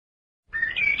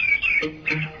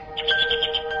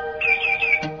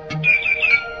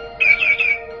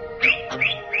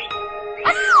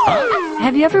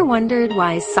Have you ever wondered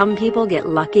why some people get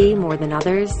lucky more than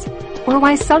others? Or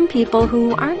why some people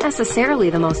who aren't necessarily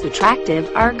the most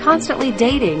attractive are constantly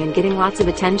dating and getting lots of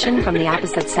attention from the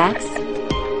opposite sex?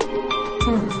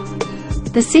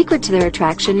 The secret to their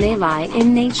attraction may lie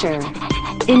in nature.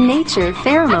 In nature,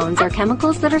 pheromones are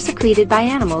chemicals that are secreted by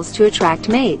animals to attract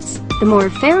mates. The more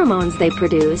pheromones they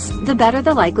produce, the better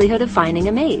the likelihood of finding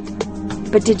a mate.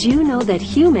 But did you know that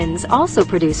humans also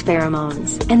produce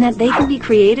pheromones, and that they can be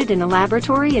created in a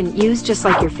laboratory and used just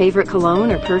like your favorite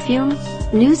cologne or perfume?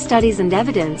 New studies and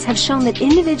evidence have shown that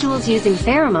individuals using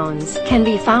pheromones can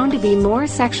be found to be more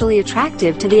sexually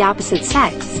attractive to the opposite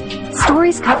sex.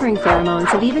 Stories covering pheromones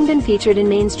have even been featured in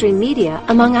mainstream media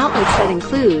among outlets that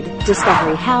include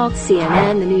Discovery Health,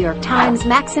 CNN, The New York Times,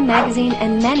 Maxim Magazine,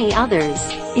 and many others.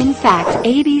 In fact,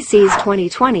 ABC's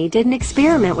 2020 did an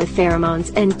experiment with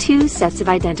pheromones and 2 sets of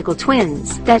identical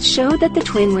twins that showed that the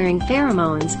twin wearing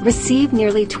pheromones received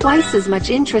nearly twice as much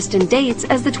interest in dates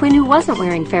as the twin who wasn't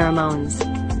wearing pheromones.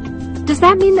 Does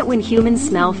that mean that when humans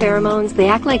smell pheromones, they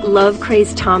act like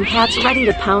love-crazed tomcats ready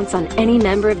to pounce on any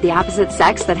member of the opposite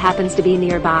sex that happens to be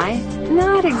nearby?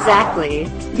 Not exactly.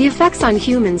 The effects on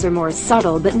humans are more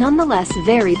subtle, but nonetheless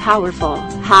very powerful.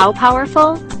 How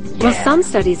powerful? Well, some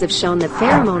studies have shown that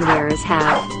pheromone wearers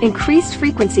have increased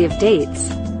frequency of dates,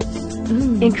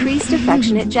 increased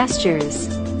affectionate gestures,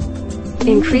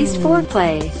 increased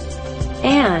foreplay,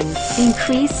 and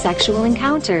increased sexual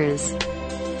encounters.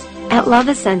 At Love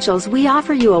Essentials, we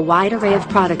offer you a wide array of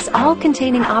products, all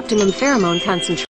containing optimum pheromone concentration.